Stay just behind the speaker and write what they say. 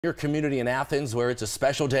Your community in Athens, where it's a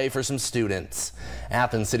special day for some students.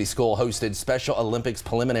 Athens City School hosted Special Olympics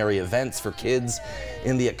preliminary events for kids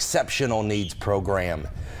in the Exceptional Needs program.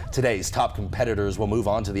 Today's top competitors will move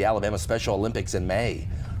on to the Alabama Special Olympics in May.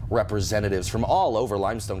 Representatives from all over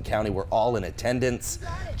Limestone County were all in attendance.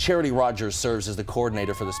 Charity Rogers serves as the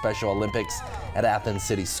coordinator for the Special Olympics at Athens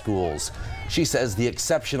City Schools. She says the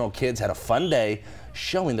exceptional kids had a fun day,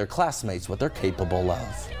 showing their classmates what they're capable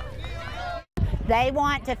of. They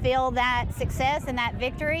want to feel that success and that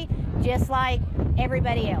victory just like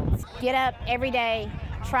everybody else. Get up every day,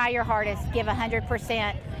 try your hardest, give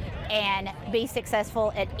 100%, and be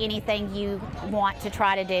successful at anything you want to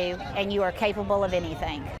try to do, and you are capable of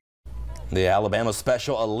anything. The Alabama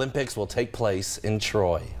Special Olympics will take place in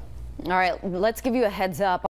Troy. All right, let's give you a heads up.